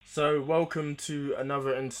So, welcome to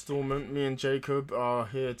another installment. Me and Jacob are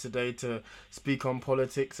here today to speak on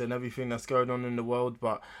politics and everything that's going on in the world.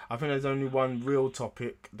 But I think there's only one real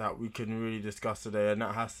topic that we can really discuss today, and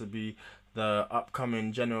that has to be the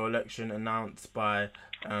upcoming general election announced by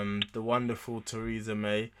the wonderful Theresa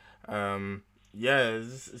May.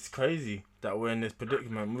 It's crazy that we're in this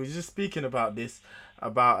predicament. We were just speaking about this,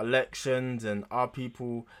 about elections and are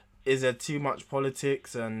people, is there too much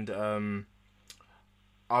politics and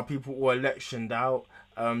are people all electioned out?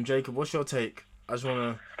 Jacob, what's your take?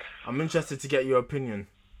 I'm interested to get your opinion.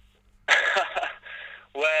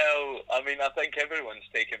 Well, I think everyone's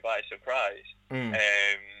taken by surprise.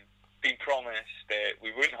 Been promised that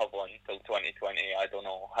we wouldn't have one till 2020. I don't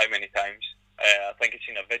know how many times. I think I've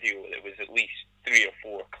seen a video. There was at least 3 or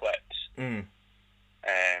 4 clips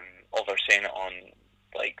of her saying it on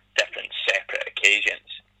different separate occasions.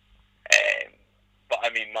 But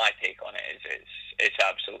my take on it is it's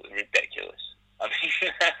absolutely ridiculous.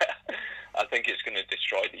 I think it's going to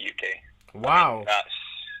destroy the UK. Wow.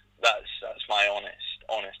 That's my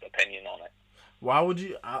honest opinion on it. Why would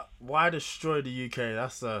you? Why destroy the UK?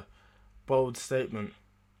 That's a bold statement.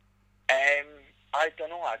 I don't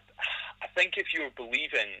know. I think if you're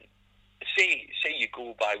believing, say you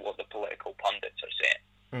go by what the political pundits are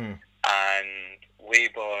saying, and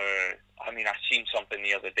Labour. I seen something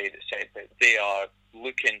the other day that said that they are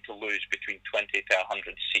looking to lose between 20 to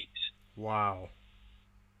 100 seats. Wow.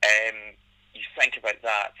 You think about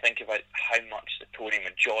that. Think about how much the Tory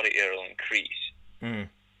majority will increase.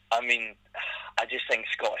 I just think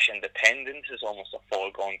Scottish independence is almost a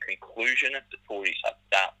foregone conclusion if the Tories have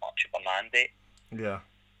that much of a mandate. Yeah.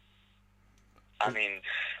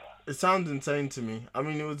 It sounds insane to me.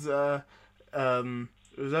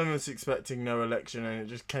 It was almost expecting no election, and it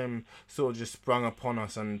just just sprung upon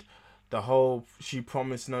us, and the whole she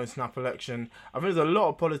promised no snap election. I think there's a lot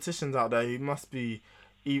of politicians out there who must be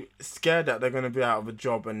scared that they're going to be out of a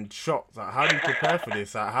job and shocked. How do you prepare for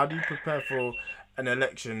this? How do you prepare for an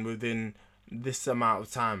election within this amount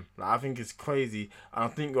of time? I think it's crazy, and I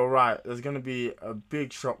think you're right. There's going to be a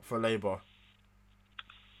big shock for Labour.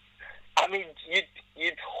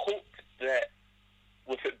 You'd hope that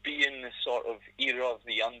with it being the sort of era of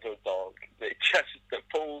the underdog, that just the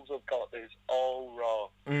polls have got this all wrong,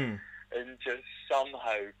 and just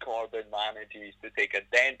somehow Corbyn manages to take a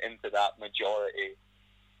dent into that majority,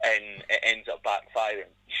 and it ends up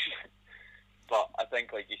backfiring. But I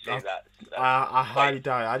think, like you say, I highly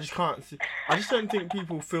doubt it. I just can't see. I just don't think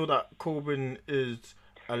people feel that Corbyn is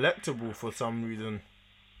electable for some reason.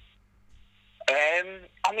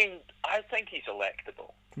 I think he's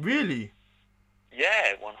electable. Really?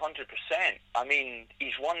 Yeah, 100%.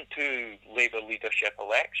 He's won 2 Labour leadership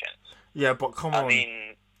elections. Yeah, but come on.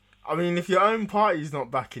 If your own party's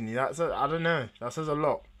not backing you, I don't know. That says a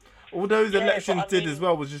lot. All those elections did as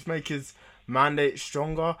well was just make his mandate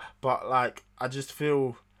stronger. But I just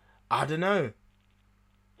feel, I don't know.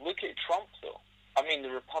 Look at Trump though. The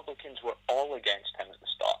Republicans were all against him at the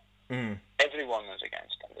start. Everyone was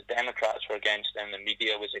against him. The Democrats were against him. The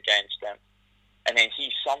media was against him. And then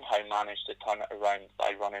he somehow managed to turn it around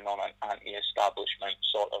by running on an anti-establishment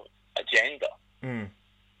sort of agenda. And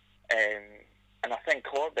I think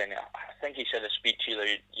Corbyn, I think he said a speech either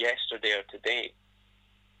yesterday or today,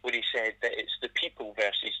 where he said that it's the people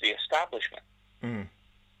versus the establishment.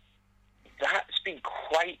 That's been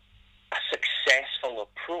quite a successful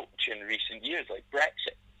approach in recent years, like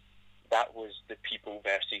Brexit. That was the people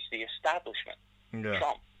versus the establishment. Yeah.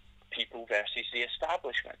 Trump, people versus the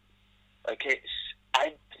establishment.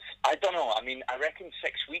 I don't know. I reckon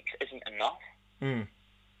 6 weeks isn't enough.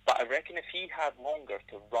 But I reckon if he had longer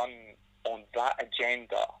to run on that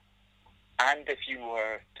agenda, and if you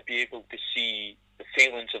were to be able to see the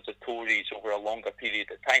failings of the Tories over a longer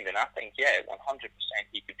period of time, then I think, 100%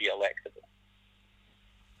 he could be electable.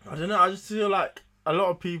 I don't know. I just feel like a lot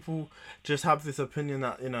of people just have this opinion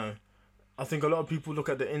that, I think a lot of people look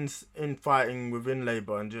at the infighting within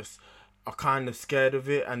Labour and just are kind of scared of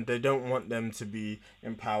it, and they don't want them to be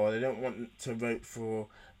in power. They don't want to vote for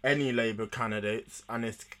any Labour candidates, and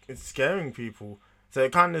it's scaring people. So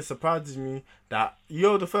it kind of surprises me that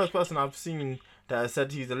you're the first person I've seen that has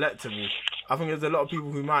said he's electable. I think there's a lot of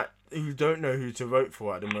people who don't know who to vote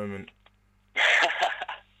for at the moment.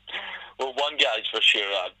 Well, one guy's for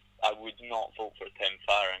sure. I would not vote for Tim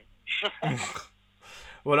Farron.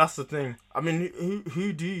 Well, that's the thing.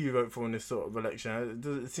 Who do you vote for in this sort of election?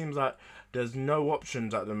 It seems like there's no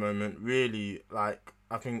options at the moment, really. I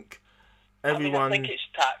think everyone... I think it's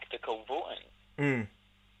tactical voting.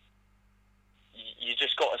 You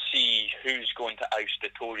just got to see who's going to oust the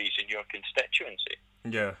Tories in your constituency.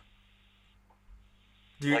 Yeah.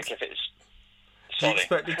 Like if it's... Do you Sorry.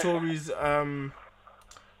 expect the Tories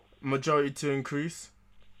majority to increase?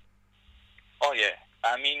 Oh yeah.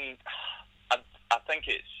 I mean, I think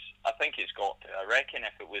it's got to. I reckon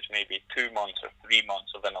if it was maybe 2 months or 3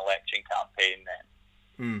 months of an election campaign,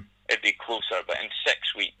 then it'd be closer. But in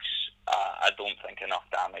 6 weeks, I don't think enough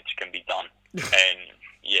damage can be done. And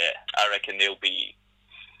yeah, I reckon there'll be,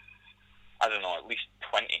 I don't know, at least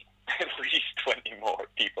 20 more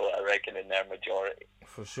people, I reckon, in their majority.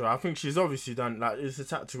 For sure. I think she's obviously done, like, it's a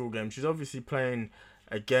tactical game. She's obviously playing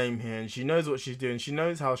a game here, and she knows what she's doing. She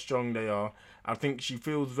knows how strong they are. I think she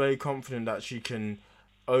feels very confident that she can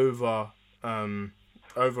override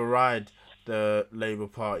the Labour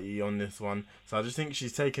Party on this one. So I just think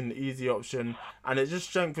she's taken the easy option, and it just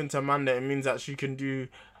strengthens her mandate. It means that she can do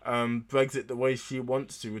Brexit the way she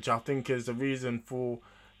wants to, which I think is the reason for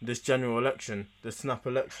this general election, the snap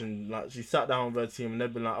election. Like, she sat down with her team and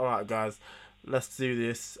they've been like, all right, guys, let's do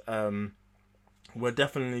this. We're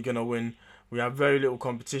definitely going to win. We have very little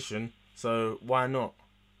competition, so why not?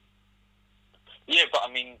 Yeah, but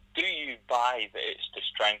I mean, do you buy that it's to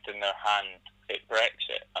strengthen their hand at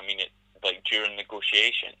Brexit? I mean, like during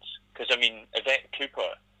negotiations? Because, I mean, Yvette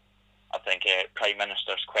Cooper, I think, Prime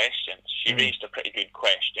Minister's questions, she raised a pretty good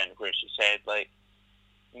question where she said, like,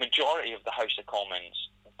 majority of the House of Commons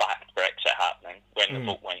backed Brexit happening when the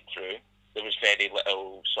vote went through. There was very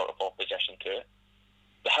little sort of opposition to it.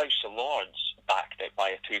 The House of Lords backed it by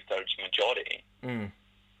a 2/3 majority.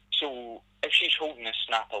 So if she's holding a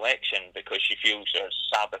snap election because she feels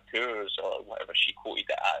there's saboteurs or whatever she quoted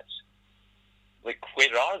it as, like,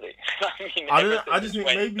 where are they? I just think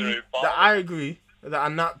maybe that I agree that,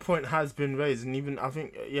 and that point has been raised, and even I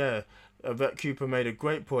think Yvette Cooper made a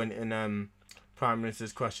great point in Prime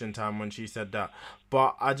Minister's Question Time when she said that.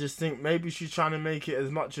 But I just think maybe she's trying to make it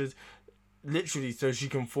as much as literally so she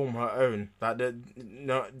can form her own.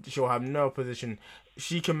 She'll have no opposition.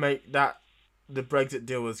 She can make the Brexit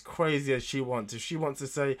deal as crazy as she wants. If she wants to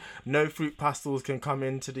say no fruit pastels can come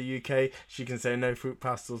into the UK, she can say no fruit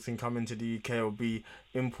pastels can come into the UK or be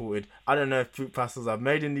imported. I don't know if fruit pastels are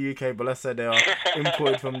made in the UK, but let's say they are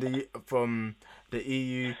imported from the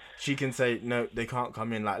EU. She can say no, they can't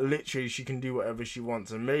come in. Like, literally, she can do whatever she wants,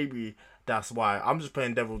 and maybe that's why. I'm just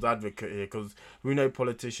playing devil's advocate here because we know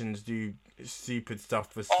politicians do stupid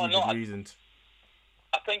stuff for stupid reasons.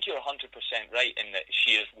 I think you're 100% right in that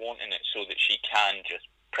she is wanting it so that she can just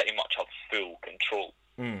pretty much have full control.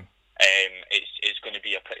 It's going to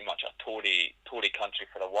be pretty much a Tory country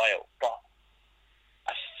for a while. But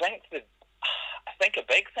I think a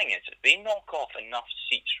big thing is that they knock off enough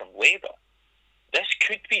seats from Labour. This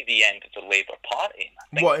could be the end of the Labour Party.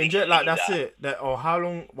 What, that's it? How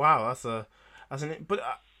long? Wow, that's an. But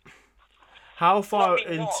how far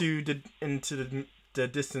into the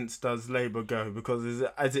distance does Labour go? Because is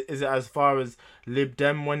it as far as Lib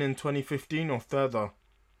Dem went in 2015 or further?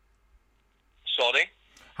 Sorry?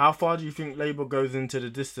 How far do you think Labour goes into the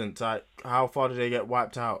distance? Like, how far do they get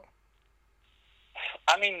wiped out?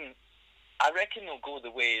 I mean, I reckon they'll go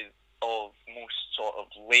the way of most sort of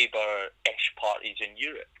Labour-ish parties in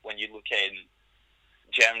Europe. When you look in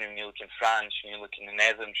Germany, when you look in France, when you look in the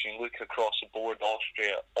Netherlands, when you look across the board,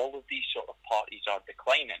 Austria, all of these sort of parties are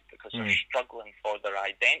declining because they're struggling for their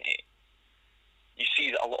identity. You see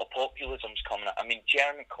that a lot of populism's coming out. I mean,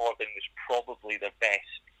 Jeremy Corbyn was probably their best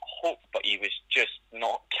hope, but he was just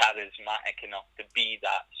not charismatic enough to be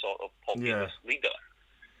that sort of populist leader.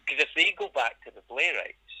 Because if they go back to the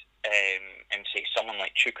Blairites and say someone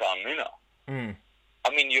like Chuka Amuna, I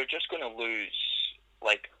mean, you're just going to lose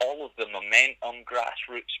like all of the momentum,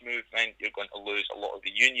 grassroots movement. You're going to lose a lot of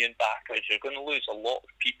the union backers. You're going to lose a lot of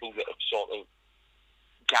people that have sort of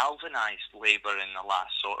galvanised Labour in the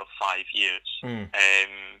last sort of 5 years.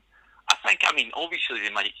 I think, I mean, obviously they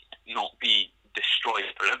might not be destroyed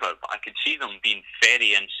forever, but I could see them being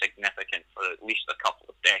very insignificant for at least a couple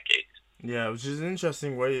of decades. Yeah, which is an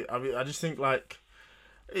interesting way. I mean, I just think like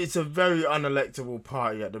it's a very unelectable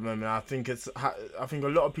party at the moment. I think a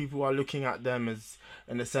lot of people are looking at them as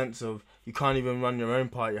in the sense of you can't even run your own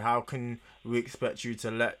party. How can we expect you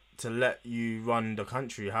to let you run the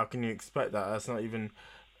country? How can you expect that? That's not even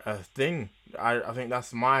a thing. I think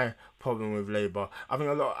that's my problem with Labour. I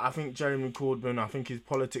think Jeremy Corbyn, I think his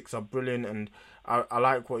politics are brilliant and I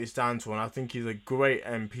like what he stands for, and I think he's a great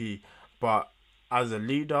MP, but as a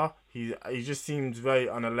leader, he just seems very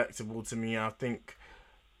unelectable to me. I think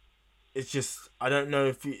it's just, I don't know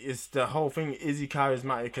if it's the whole thing. Is he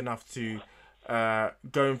charismatic enough to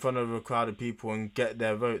go in front of a crowd of people and get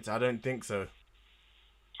their votes? I don't think so.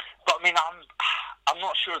 But I mean, I'm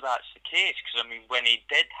not sure that's the case, because I mean, when he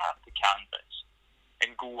did have to canvass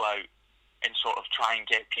and go out and sort of try and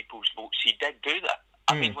get people's votes, he did do that.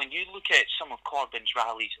 I mean, when you look at some of Corbyn's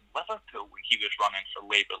rallies in Liverpool when he was running for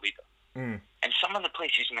Labour leader, and some of the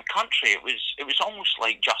places in the country, it was almost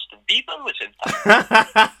like Justin Bieber was in town.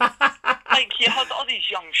 Like, you had all these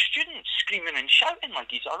young students screaming and shouting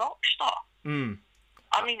like he's a rock star.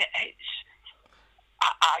 I mean, it's...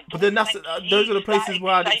 But then those are the places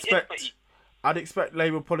where I'd expect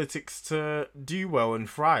Labour politics to do well and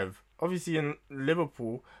thrive. Obviously in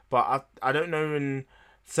Liverpool, but I don't know in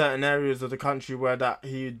certain areas of the country where that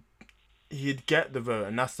he'd get the vote,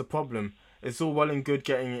 and that's the problem. It's all well and good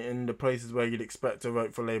getting it in the places where you'd expect to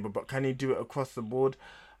vote for Labour, but can he do it across the board?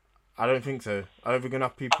 I don't think so. I don't think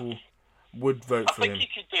enough people would vote for him. I think he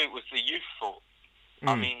could do it with the youth vote.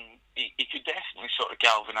 I mean, he could definitely sort of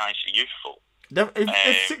galvanise the youth vote.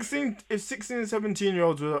 If 16 and 17 year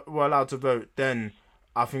olds were allowed to vote, then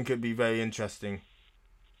I think it'd be very interesting.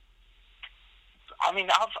 I mean,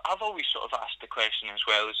 I've always sort of asked the question as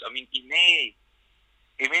well. I mean, he may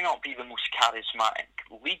not be the most charismatic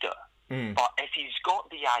leader, but if he's got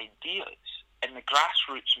the ideas and the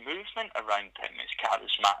grassroots movement around him is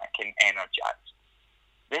charismatic and energised,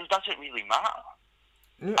 then does it really matter?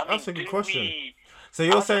 Yeah, that's a good question. So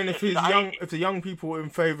you're saying if the young people in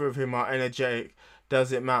favour of him are energetic,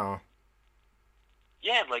 does it matter?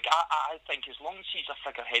 Yeah, like I think as long as he's a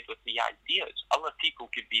figurehead with the ideas, other people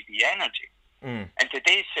could be the energy. In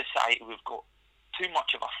today's society, we've got too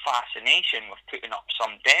much of a fascination with putting up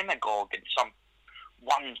some demagogue and some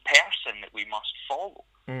one person that we must follow.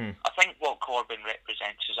 I think what Corbyn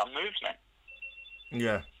represents is a movement.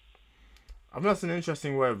 Yeah. I think that's an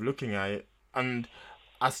interesting way of looking at it. And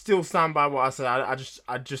I still stand by what I said.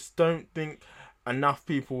 I just don't think enough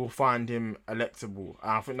people will find him electable.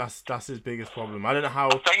 And I think that's his biggest problem. I don't know how...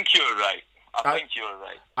 I think you're right. I think you're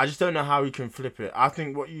right. I just don't know how he can flip it. I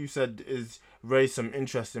think what you said is raised some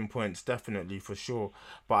interesting points, definitely, for sure.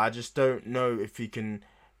 But I just don't know if he can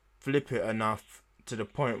flip it enough to the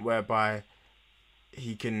point whereby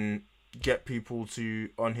he can get people to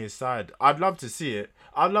on his side. I'd love to see it.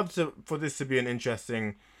 I'd love for this to be an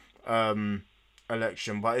interesting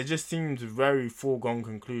election, but it just seems very foregone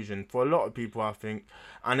conclusion for a lot of people, I think.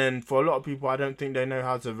 And then for a lot of people, I don't think they know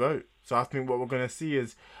how to vote. So I think what we're going to see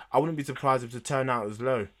is, I wouldn't be surprised if the turnout is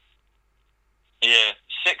low. Yeah,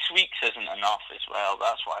 6 weeks isn't enough as well.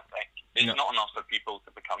 That's what I think. It's not enough for people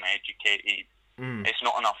to become educated. It's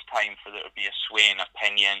not enough time for there to be a sway in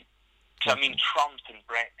opinion. Because, I mean, Trump and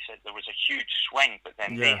Brexit, there was a huge swing, but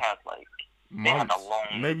then they had they had a long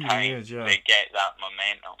time to get that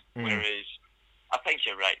momentum. Whereas, I think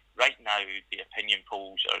you're right. Right now, the opinion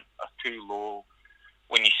polls are too low.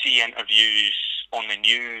 When you see interviews on the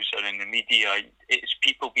news or in the media, it's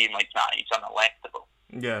people being like, nah, he's unelectable.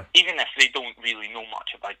 Yeah. Even if they don't really know much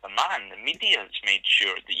about the man, the media has made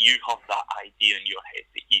sure that you have that idea in your head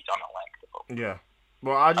that he's unelectable. Yeah.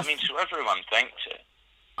 Well, I mean, so everyone thinks it.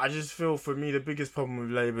 I just feel, for me, the biggest problem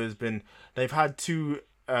with Labour has been they've had two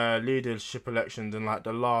leadership elections in like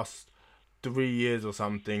the last 3 years or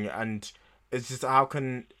something, and it's just I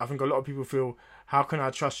think a lot of people feel, how can I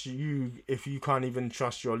trust you if you can't even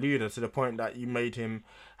trust your leader, to the point that you made him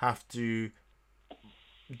have to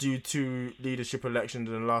do 2 leadership elections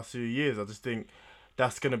in the last few years. I just think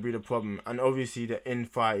that's going to be the problem. And obviously the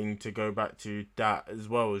infighting, to go back to that as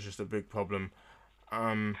well, is just a big problem.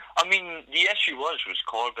 I mean, the issue was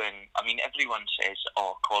Corbyn. I mean, everyone says,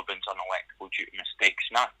 Corbyn's unelectable due to mistakes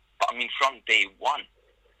now. But I mean, from day one,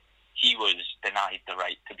 he was denied the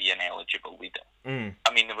right to be an eligible leader.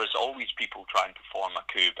 I mean, there was always people trying to form a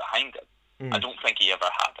coup behind him. I don't think he ever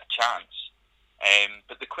had a chance.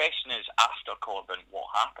 But the question is, after Corbyn, what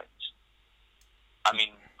happens? I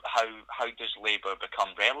mean, how does Labour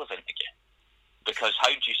become relevant again? Because how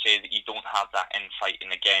do you say that you don't have that infighting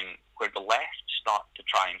again, where the left start to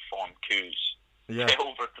try and form coups to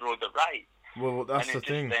overthrow the right? Well, that's the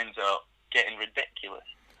thing. And it just ends up getting ridiculous.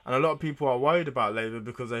 And a lot of people are worried about Labour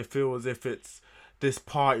because they feel as if it's this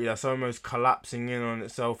party that's almost collapsing in on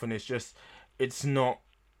itself, and it's not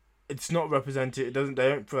represented. They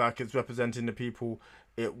don't feel like it's representing the people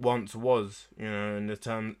it once was, in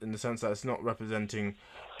the sense that it's not representing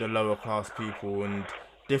the lower class people, and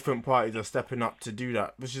different parties are stepping up to do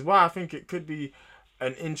that, which is why I think it could be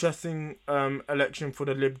an interesting election for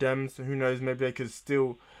the Lib Dems. Who knows, maybe they could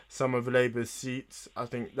steal some of Labour's seats. I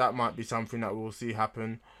think that might be something that we'll see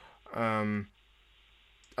happen. I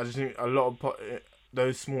just think a lot of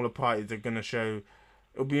those smaller parties are going to show.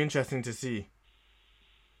 It'll be interesting to see.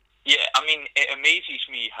 Yeah, I mean, it amazes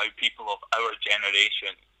me how people of our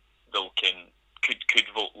generation, though, could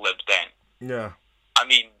vote Lib Dem. Yeah. I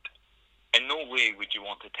mean, in no way would you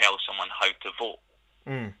want to tell someone how to vote.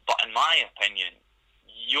 But in my opinion,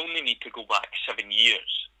 you only need to go back 7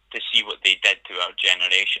 years to see what they did to our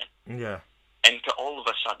generation. Yeah. And to all of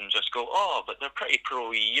a sudden just go, oh, but they're pretty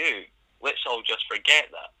pro-EU. Let's all just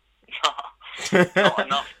forget that. Not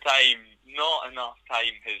enough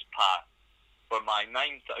time has passed for my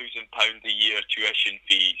 £9,000 a year tuition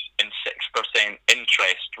fees and 6%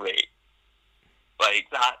 interest rate. Like,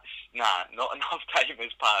 not enough time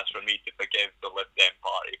has passed for me to forgive the Lib Dem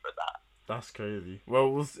party for that. That's crazy.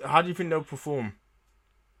 Well, how do you think they'll perform?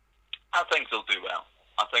 I think they'll do well.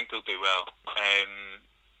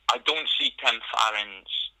 I don't see Tim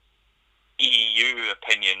Farron's EU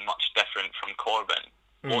opinion much different from Corbyn.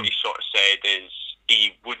 What he sort of said is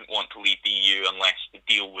he wouldn't want to leave the EU unless the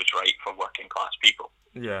deal was right for working class people.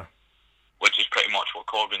 Yeah. Which is pretty much what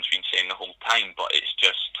Corbyn's been saying the whole time, but it's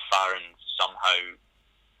just Farron somehow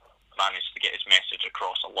managed to get his message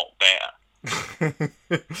across a lot better.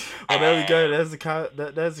 Well, there we go. There's the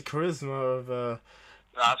charisma of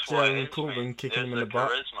that's Jeremy Corbyn kicking him in the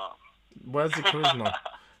butt. Where's the charisma?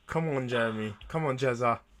 Come on, Jeremy. Come on,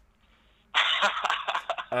 Jezza.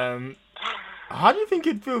 How do you think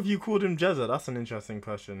it'd feel if you called him Jezza? That's an interesting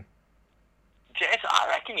question. Jezza, I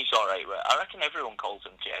reckon he's alright with it. I reckon everyone calls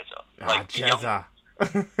him Jezza. Like Jezza.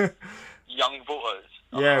 Young voters.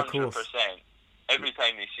 100%. Yeah, of course. Every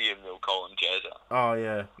time they see him, they'll call him Jezza. Oh,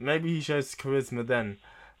 yeah. Maybe he shows charisma then.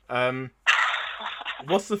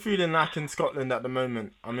 What's the feeling like in Scotland at the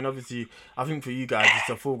moment? I mean, obviously, I think for you guys, it's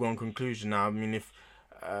a foregone conclusion now. I mean, if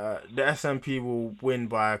the SNP will win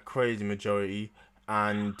by a crazy majority,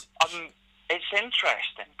 and it's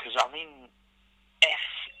interesting because I mean, if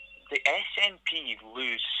the SNP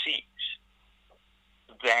lose seats,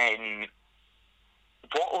 then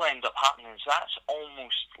what will end up happening is that's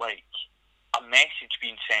almost like a message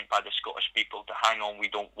being sent by the Scottish people to hang on, we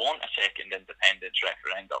don't want a second independence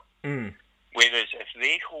referendum. Whereas if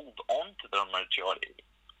they hold on to their majority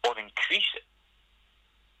or increase it,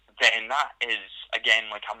 then that is, again,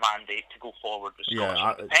 like a mandate to go forward with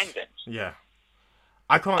Scottish independence. Yeah.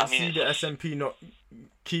 I can't see the SNP not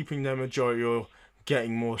keeping their majority or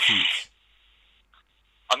getting more seats.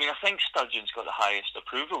 I mean, I think Sturgeon's got the highest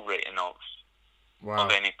approval rating of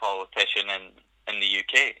any politician in the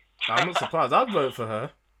UK. I'm not surprised. I'd vote for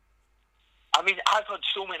her. I mean, I've had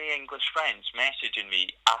so many English friends messaging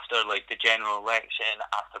me after, like, the general election,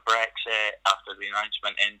 after Brexit, after the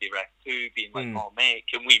announcement Indirect 2, being like, oh, mate,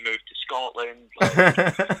 can we move to Scotland? Like,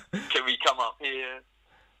 can we come up here?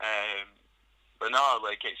 But no,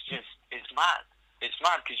 like, it's mad. It's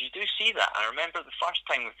mad, because you do see that. I remember the first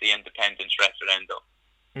time with the independence referendum,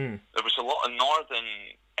 there was a lot of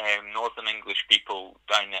Northern English people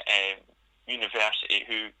down at university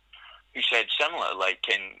who said similar, like,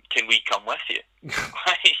 can we come with you?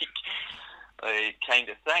 like kind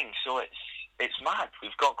of thing. So it's mad.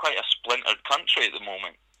 We've got quite a splintered country at the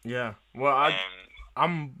moment. Yeah. Well,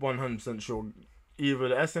 I'm 100% sure either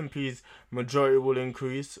the SNP's majority will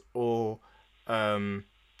increase or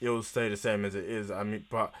it will stay the same as it is. I mean,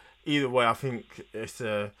 but either way, I think it's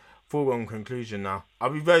a foregone conclusion now. I'll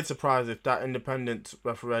be very surprised if that independence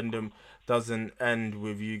referendum doesn't end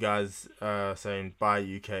with you guys saying bye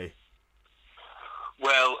UK.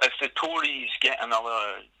 Well, if the Tories get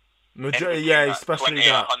another majority, especially 100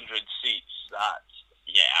 that seats,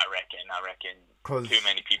 I reckon too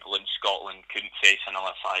many people in Scotland couldn't face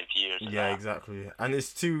another 5 years. Yeah, exactly. And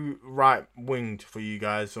it's too right winged for you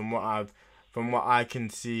guys from what I can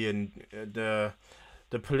see, and the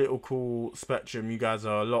political spectrum. You guys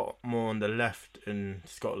are a lot more on the left in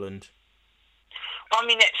Scotland. I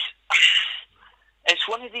mean, it's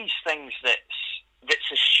one of these things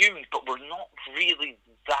that's assumed, but we're not really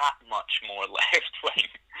that much more left wing.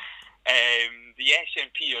 The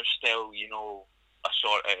SNP are still, a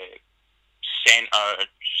sort of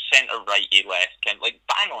centre righty left, kind of like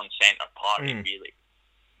bang on centre party, really.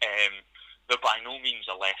 They're by no means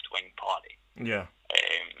a left wing party. Yeah.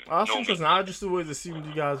 That's interesting. I just always assumed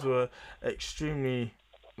you guys were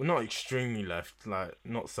not extremely left, like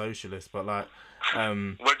not socialist, but like.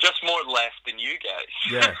 We're just more left than you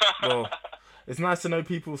guys. Yeah. Well. It's nice to know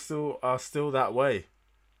people are still that way.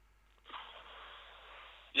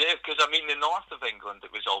 Yeah, because I mean, the north of England,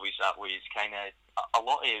 it was always that way. It's kind of a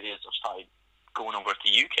lot of areas have started going over to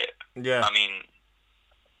UKIP. Yeah. I mean,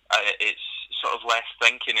 it's sort of left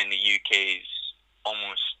thinking in the UK's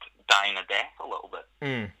almost dying a death a little bit.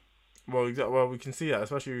 Well, we can see that,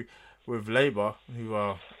 especially with Labour, who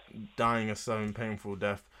are dying a slow painful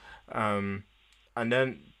death, and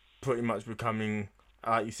then pretty much becoming.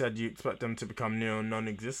 You said you expect them to become near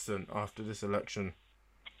non-existent after this election.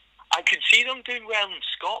 I could see them doing well in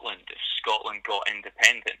Scotland if Scotland got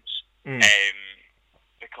independence.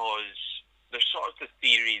 because there's sort of the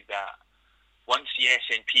theory that once the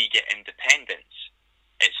SNP get independence,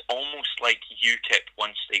 it's almost like UKIP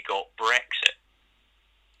once they got Brexit.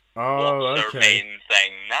 Oh, What's their main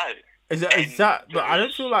thing now? Is that? But I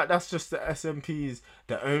don't feel like that's just the SNP's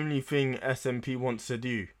the only thing SNP wants to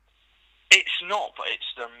do. It's not, but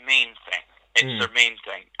it's their main thing. It's their main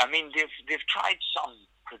thing. I mean, they've tried some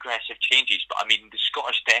progressive changes, but I mean, the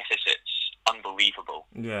Scottish deficit's unbelievable.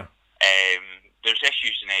 Yeah. There's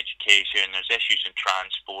issues in education, there's issues in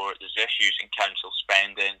transport, there's issues in council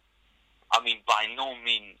spending. I mean, by no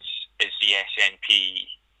means is the SNP,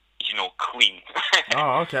 clean.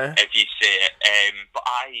 Oh, okay. If you say it. But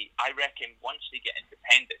I reckon once they get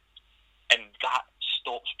independent, and that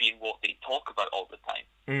stops being what they talk about all the time,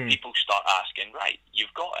 people start asking, right,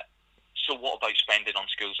 you've got it. So what about spending on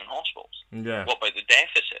schools and hospitals? Yeah. What about the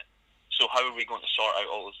deficit? So how are we going to sort out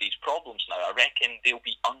all of these problems now? I reckon they'll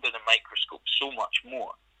be under the microscope so much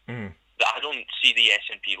more that I don't see the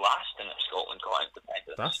SNP lasting if Scotland got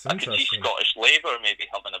independence. That's interesting. I could see Scottish Labour maybe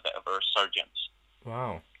having a bit of a resurgence.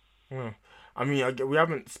 Wow. Yeah. I mean, we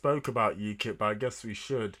haven't spoke about UKIP, but I guess we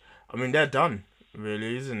should. I mean, they're done,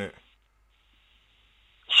 really, isn't it?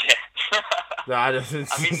 Yeah. I mean,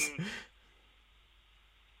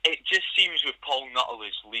 it just seems with Paul Nuttall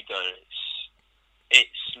as leader,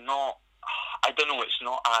 it's not, I don't know, it's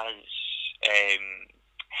not as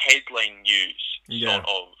headline news sort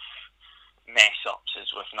of mess-ups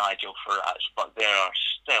as with Nigel Farage, but there are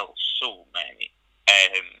still so many.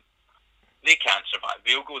 They can't survive.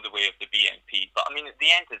 They'll go the way of the BNP, but I mean, at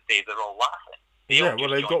the end of the day, they're all laughing. Well,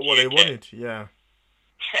 they got what they wanted, yeah.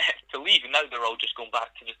 To leave, and now they're all just going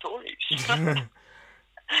back to the Tories.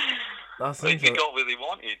 That's like they got what they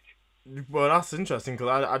wanted. Well, that's interesting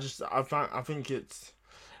because I think it's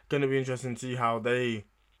going to be interesting to see how they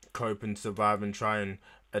cope and survive and try and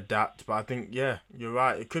adapt. But I think, yeah, you're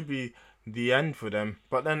right. It could be the end for them.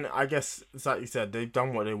 But then I guess, it's like you said, they've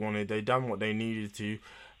done what they wanted. They've done what they needed to.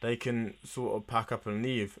 They can sort of pack up and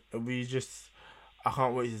leave. I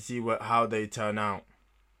can't wait to see how they turn out.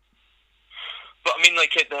 But I mean,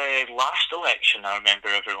 like at the last election, I remember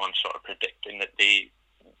everyone sort of predicting that they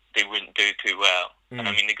wouldn't do too well. And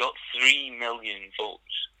I mean, they got 3 million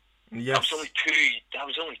votes. Yes. That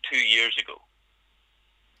was only 2 years ago.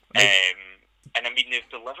 And I mean, they've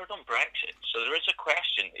delivered on Brexit. So there is a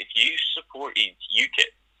question. If you supported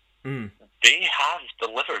UKIP, they have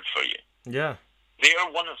delivered for you. Yeah. They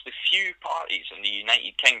are one of the few parties in the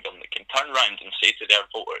United Kingdom that can turn around and say to their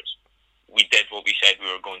voters, we did what we said we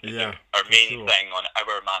were going to do. Our main thing on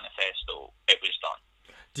our manifesto, it was done.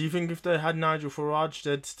 Do you think if they had Nigel Farage,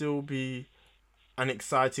 they'd still be an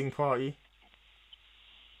exciting party?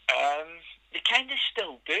 They kind of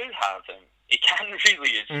still do have him. He can't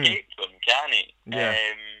really escape them, can he? Yeah.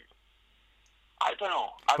 I don't know.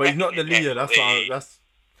 But he's not the leader. That's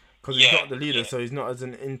because he's not the leader, so he's not as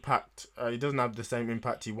an impact. He doesn't have the same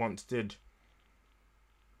impact he once did.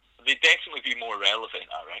 They'd definitely be more relevant,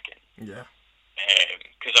 I reckon. Yeah.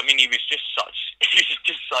 Because I mean, he was just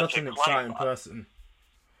such an exciting person.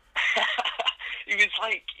 he was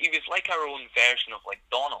like our own version of like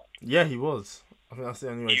Donald. Yeah, he was. I think that's the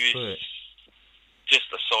only way to put it.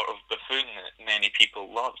 Just a sort of buffoon that many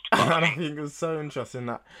people loved. And I think it was so interesting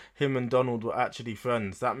that him and Donald were actually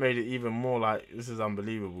friends. That made it even more like, this is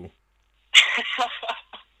unbelievable. I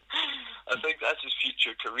think that's his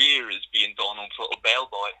future career, is being Donald's little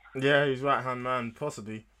bellboy. Yeah, he's right-hand man,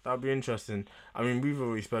 possibly. That'd be interesting. I mean, we've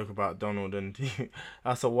already spoke about Donald, and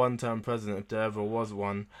that's a one-term president if there ever was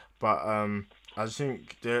one. But I just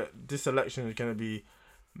think this election is going to be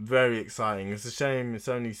very exciting. It's a shame it's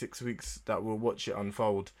only 6 weeks that we'll watch it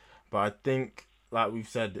unfold. But I think, like we've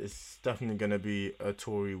said, it's definitely going to be a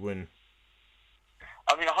Tory win.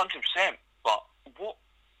 I mean, 100%. But what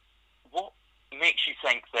makes you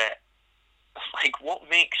think that? Like, what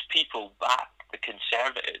makes people back the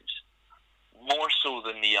Conservatives more so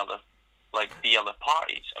than the other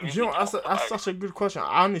parties? I mean, do you know what? That's such a good question.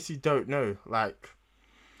 I honestly don't know. Like,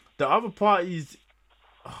 the other parties,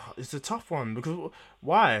 it's a tough one because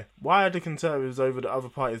why? Why are the Conservatives over the other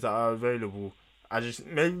parties that are available?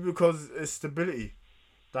 Maybe because it's stability.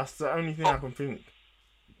 That's the only thing I can think.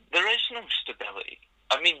 There is no stability.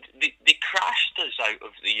 I mean, they crashed us out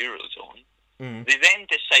of the Eurozone. They then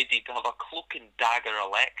decided to have a cloak and dagger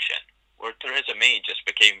election where Theresa May just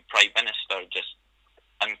became Prime Minister, just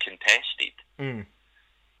uncontested. And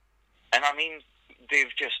I mean,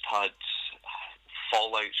 they've just had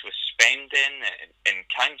fallouts with spending in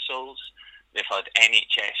councils. They've had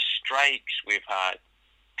NHS strikes. We've had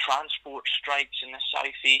transport strikes in the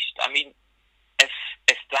southeast. I mean, if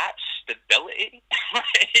that's stability.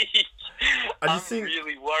 I'm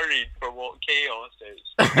really worried for what chaos is.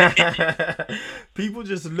 People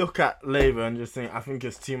just look at Labour and just think, I think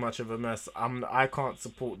it's too much of a mess. I can't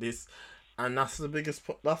support this, and that's the biggest.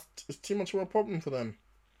 It's too much of a problem for them.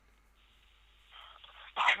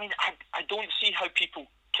 But I mean, I don't see how people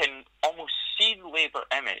can almost see the Labour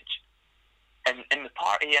image in the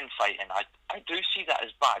party infighting. I do see that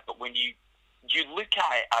as bad, but when you look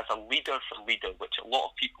at it as a leader for leader, which a lot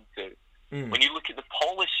of people do, when you look at the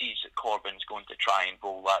policies that Corbyn's going to try and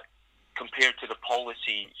roll out compared to the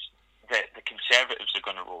policies that the Conservatives are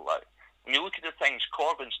going to roll out, when you look at the things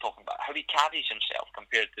Corbyn's talking about, how he carries himself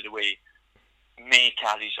compared to the way May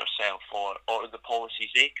carries herself, or the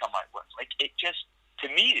policies they come out with, like, it just, to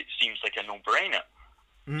me, it seems like a no-brainer.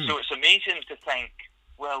 So it's amazing to think,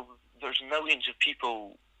 well, there's millions of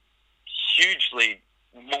people, hugely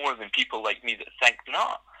more than people like me, that think,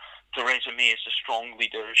 no, Theresa May is a strong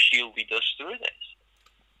leader, she'll lead us through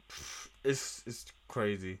this. It's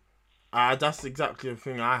crazy. That's exactly the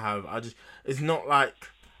thing I have. It's not like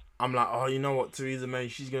I'm like, oh, you know what, Theresa May,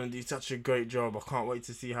 she's gonna do such a great job. I can't wait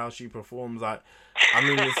to see how she performs. Like, I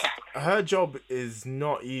mean, her job is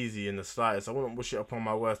not easy in the slightest. I wouldn't wish it upon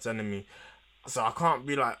my worst enemy. So I can't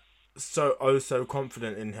be like so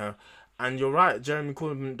confident in her. And you're right, Jeremy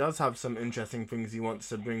Corbyn does have some interesting things he wants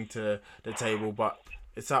to bring to the table, but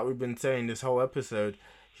it's like we've been saying this whole episode,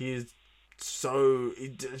 it's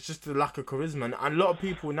just the lack of charisma. And a lot of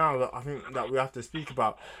people now that I think that we have to speak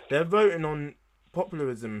about, they're voting on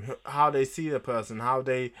populism, how they see the person, how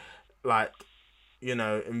they, like, you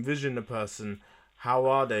know, envision the person, how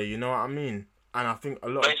are they, you know what I mean? And I think a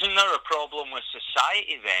lot. But isn't there a problem with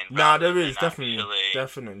society then? Nah, there is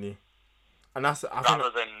definitely. And that's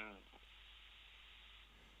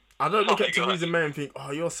I don't look at Theresa May and think,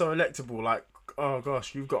 oh, you're so electable. Like, oh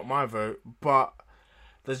gosh, you've got my vote. But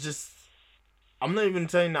I'm not even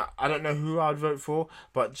saying that I don't know who I'd vote for,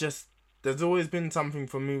 but just there's always been something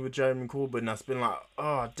for me with Jeremy Corbyn that's been like,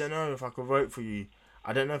 oh, I don't know if I could vote for you.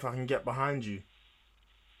 I don't know if I can get behind you.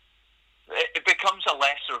 It becomes a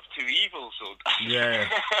lesser of two evils, though. Yeah.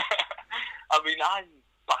 I mean, I'm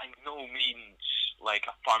by no means like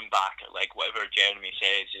a firm backer. Like, whatever Jeremy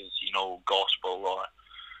says is, you know, gospel, or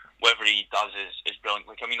whatever he does is brilliant.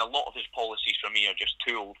 Like, I mean, a lot of his policies for me are just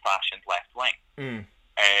too old-fashioned left-wing.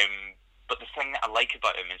 But the thing that I like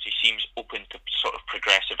about him is he seems open to sort of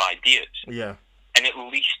progressive ideas. Yeah. And at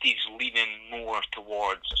least he's leaning more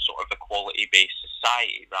towards a sort of equality-based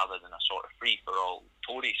society rather than a sort of free-for-all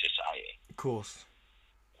Tory society. Of course.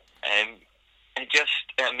 It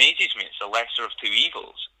amazes me. It's the lesser of two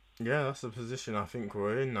evils. Yeah, that's the position I think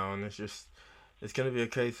we're in now, and it's going to be a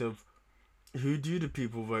case of who do the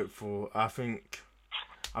people vote for? I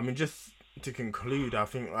mean, just to conclude, I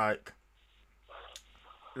think, like,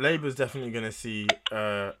 Labour's definitely going to see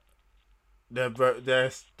their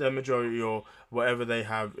majority, or whatever they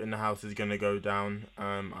have in the House, is going to go down.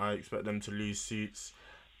 I expect them to lose seats,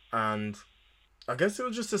 and I guess it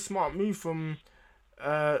was just a smart move from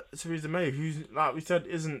Theresa May, who's, like we said,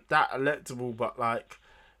 isn't that electable, but, like,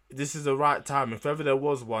 this is the right time, if ever there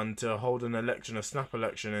was one, to hold an election, a snap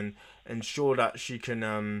election, and ensure that she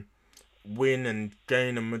can win and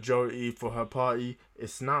gain a majority for her party.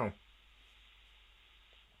 It's now.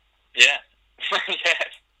 Yeah.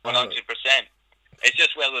 Yes, 100%. It's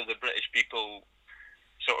just whether the British people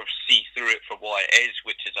sort of see through it for what it is,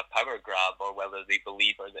 which is a power grab, or whether they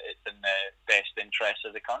believe that it's in the best interest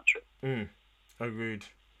of the country. Agreed.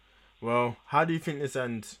 Well, how do you think this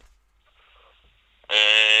ends?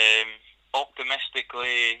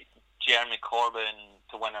 Optimistically, Jeremy Corbyn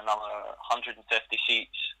to win another 150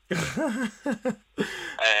 seats.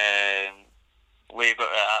 Labour to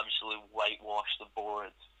absolutely whitewash the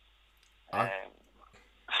board.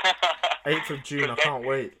 8th of June, I can't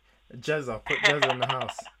wait. Jezza, put Jezza in the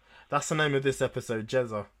house. That's the name of this episode,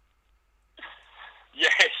 Jezza.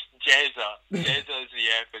 Yes, Jezza. Jezza is the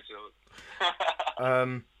episode.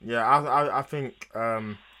 I think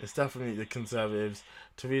it's definitely the Conservatives.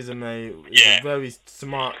 Theresa May is a very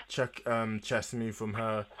smart chess move from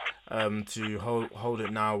her to hold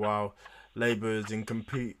it now, while Labour is in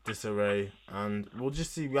complete disarray. And we'll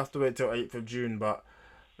just see. We have to wait till 8th of June, but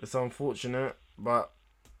it's unfortunate. But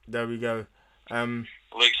there we go.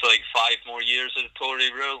 Looks like 5 more years of the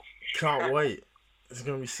Tory rule. Can't wait. It's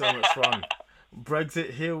going to be so much fun.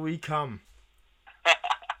 Brexit, here we come.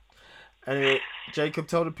 Anyway, Jacob,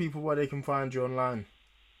 tell the people where they can find you online.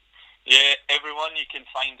 Yeah, everyone, you can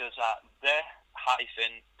find us at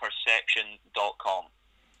the-perception.com.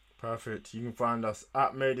 Perfect. You can find us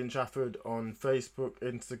at Made in Trafford on Facebook,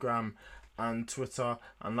 Instagram and Twitter.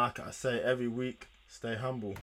 And like I say every week, stay humble.